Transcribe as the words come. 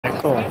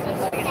Cool.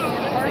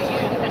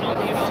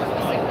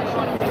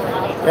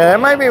 Yeah, that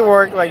might be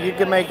work. Like you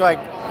can make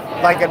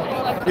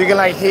you can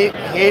like heat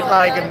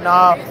like a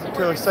knob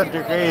to a certain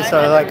degree.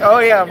 So like, oh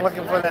yeah, I'm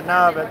looking for that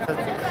knob.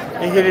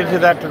 You heat it to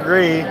that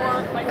degree,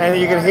 and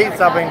you can heat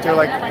something to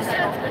like,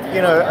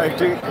 you know,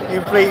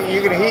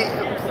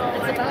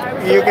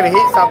 you can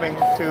heat something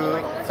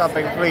to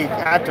something pretty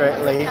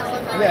accurately.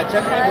 Yeah,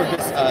 Jeff and I were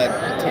just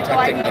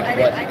detecting like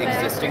what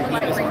existing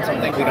heat is on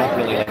something. We don't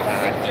really like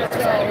add heat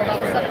to something that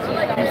we're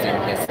using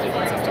this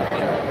existing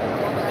heat.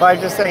 But I'm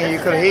just saying you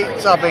could heat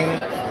something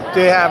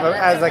to have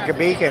as like a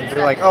beacon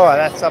to like, oh,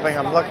 that's something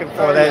I'm looking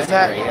for. That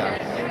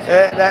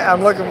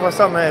I'm looking for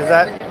something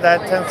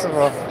that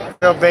sensible,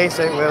 real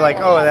basic. We're like,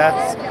 oh,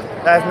 that's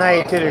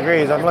 92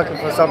 degrees. I'm looking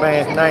for something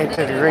that's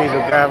 92 degrees to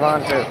grab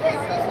onto.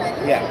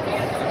 Yeah,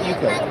 you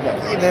could.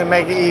 Yes. And then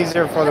make it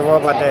easier for the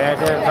robot to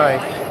identify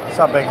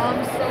something.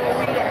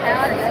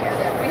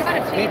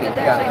 Maybe.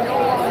 Yeah.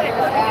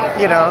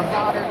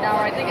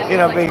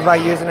 By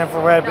using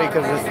infrared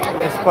because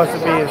it's supposed to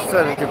be a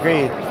certain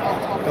degree,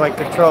 like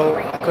control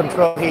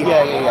heat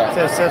to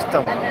the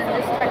system.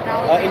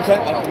 In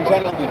general, we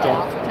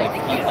don't like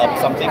heat up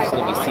something so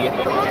that we see it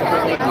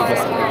differently. We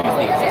just use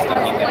the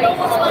existing heat.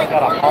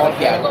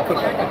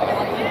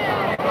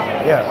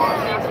 Yeah.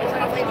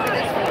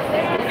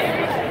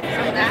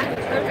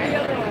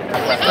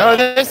 Oh,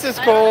 this is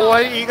cool.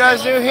 What do you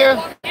guys do here?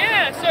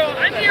 Yeah, so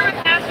I'm here with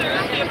half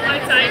the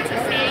Applied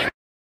Sciences team.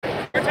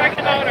 We're talking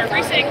about our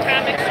recent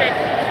comic strip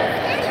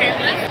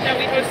challenge that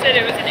we hosted.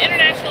 It was an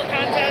international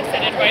contest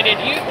that invited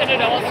youth and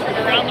adults from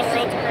around the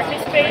world to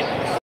participate.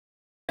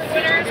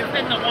 Winners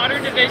in the water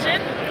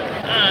division.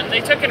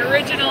 They took an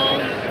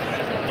original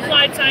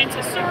Applied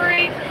Sciences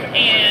story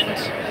and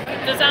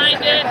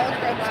designed it,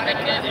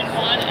 scripted it, and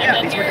won. And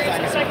then here is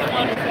the second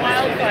one with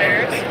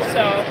wildfires.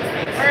 So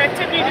our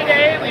activity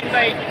today, we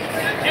invite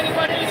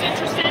anyone who's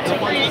interested to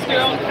create their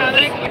own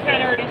comic. We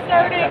kind of already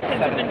started, kids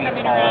have been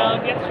coming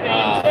around yesterday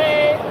and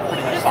today,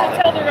 just to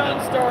tell their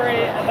own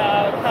story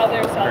about how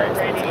they're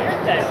celebrating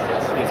Earthday.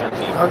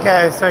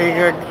 Okay, so you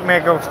could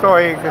make a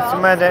story, you could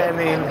submit it, and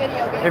then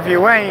if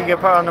you win, you get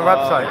put on the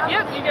website.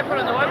 Yep, you get put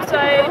on the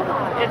website.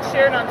 It's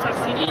shared on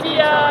social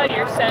media.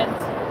 You're sent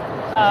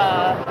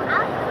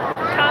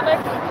comic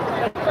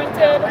that's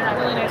printed,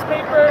 really nice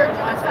paper, a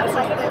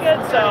certificate.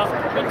 So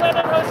we plan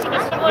on hosting a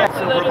similar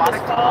to later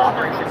this fall.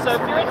 So if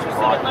you're interested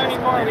in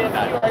learning more, we have a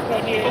QR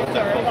code here to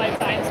our Applied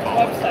Science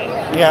website.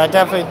 Yeah,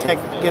 definitely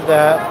get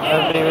that.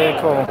 That'd be really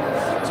cool.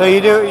 So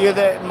you're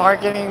the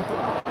marketing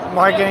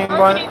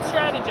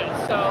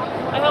strategist. So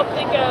I help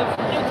think of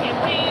new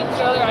campaigns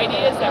or other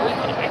ideas that we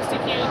can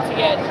execute to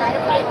get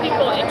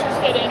people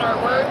interested in our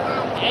work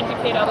and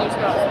educate others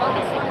about what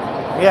we're doing.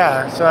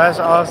 Yeah, so that's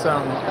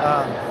awesome.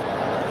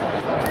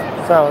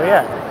 So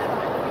yeah.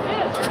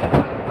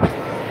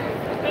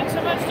 Thanks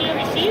so much. Do you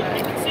have a sheet? I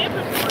can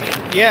sample for you.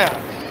 Yeah.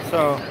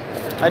 So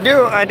I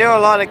do a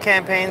lot of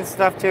campaign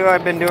stuff too.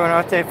 I've been doing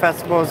Earthday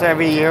festivals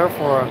every year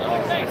for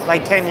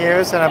like 10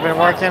 years, and I've been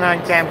working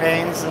on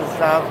campaigns and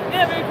stuff.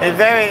 It's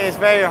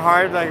very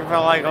hard. Like I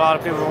feel like a lot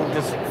of people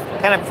just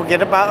kind of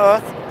forget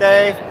about Earth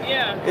Day.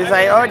 Yeah. It's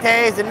like, Earth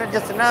Day is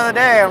just another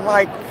day. I'm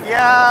like,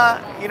 yeah,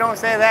 you don't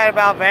say that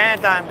about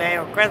Valentine's Day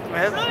or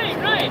Christmas.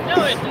 Right.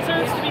 No, it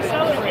deserves to be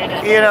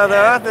celebrated. You know, the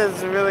Earth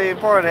is really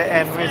important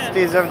and it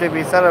deserves to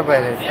be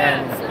celebrated.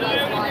 Yes,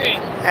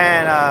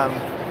 And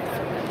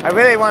I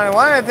really one of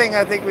the things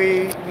I think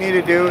we need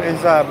to do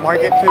is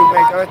market to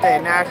make Earth Day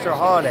a national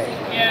holiday.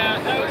 Yeah,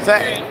 that would be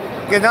great.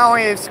 Because not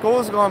only is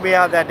schools going to be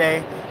out that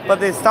day, but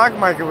the stock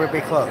market would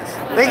be closed.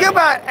 Think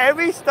about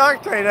every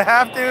stock trader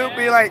have to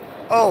be like,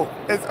 oh,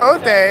 it's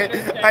Earth Day.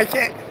 I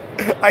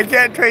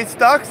can't trade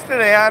stocks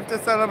today. I have to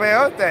celebrate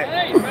Earth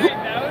Day.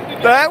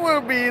 Right. That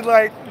would be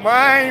like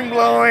mind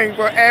blowing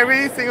for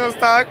every single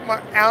stock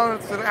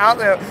analyst out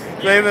there.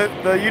 Say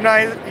that the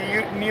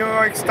New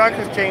York Stock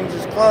Exchange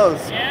is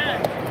closed. Yeah.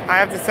 I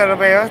have to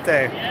celebrate Earth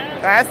Day.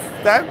 Yeah.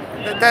 That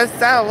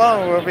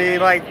alone will be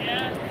like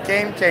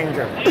game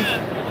changer. Yeah.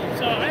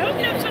 So I hope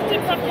you have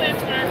something fun planned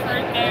tomorrow for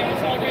Earth Day. We're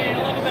celebrating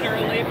a little bit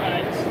early,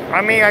 but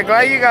I mean, I'm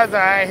glad you guys are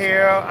out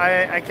here.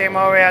 I came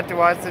all the way out to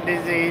Washington,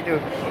 D.C. to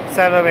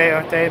celebrate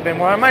Earth Day. It's been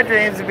one of my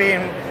dreams to be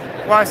in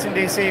Washington,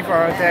 D.C. for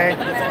Earth Day.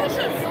 that's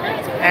awesome.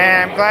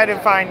 And I'm glad to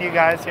find you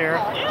guys here.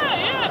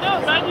 Yeah. No,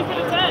 glad you could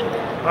attend.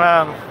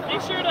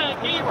 Make sure to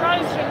get your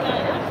prize from the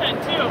Earth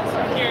Tent too.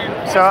 Here.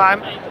 So I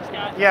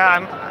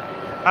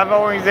have an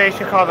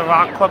organization called the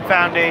Rock Club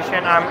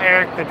Foundation. I'm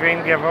Erick, the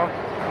Dream Giver.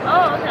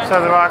 Oh, okay.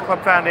 So the Rock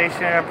Club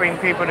Foundation, I bring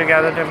people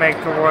together to make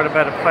the world a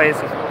better place,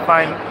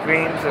 find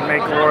dreams and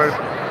make the world.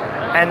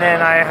 And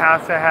then I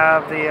also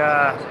have the,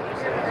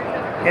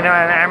 an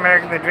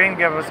American the Dream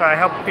Giver, so I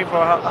help people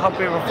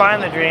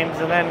find the dreams,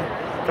 and then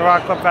the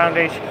Rock Club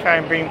Foundation try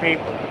and bring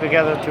people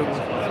together to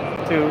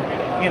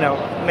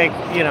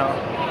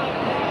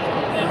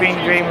bring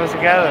dreamers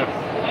together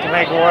to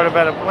make the world a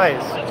better place.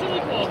 That's really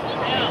cool.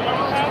 Yeah, a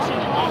lot of passion.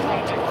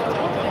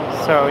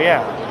 So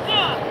yeah.